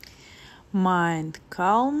Mind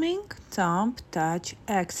calming thumb touch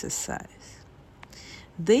exercise.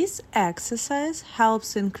 This exercise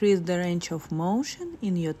helps increase the range of motion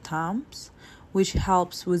in your thumbs, which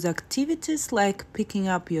helps with activities like picking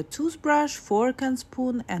up your toothbrush, fork and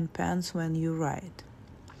spoon, and pens when you write.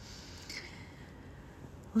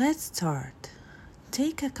 Let's start.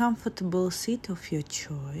 Take a comfortable seat of your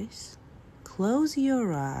choice. Close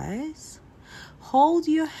your eyes. Hold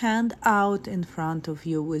your hand out in front of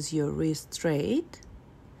you with your wrist straight.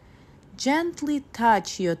 Gently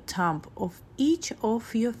touch your thumb of each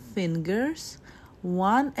of your fingers,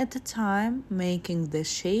 one at a time, making the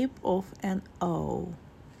shape of an O.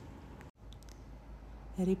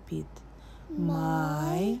 Repeat.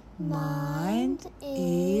 My mind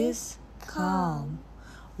is calm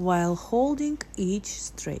while holding each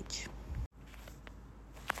stretch.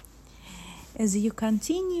 As you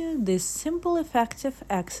continue this simple, effective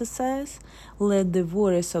exercise, let the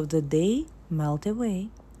worries of the day melt away.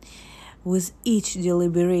 With each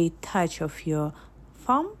deliberate touch of your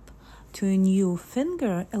thumb to a new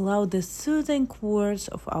finger, allow the soothing words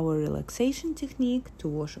of our relaxation technique to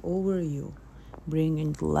wash over you,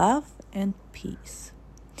 bringing love and peace.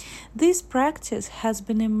 This practice has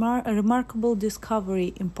been a remarkable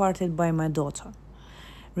discovery imparted by my daughter,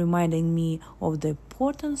 reminding me of the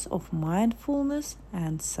importance of mindfulness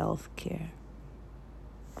and self-care.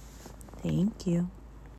 Thank you.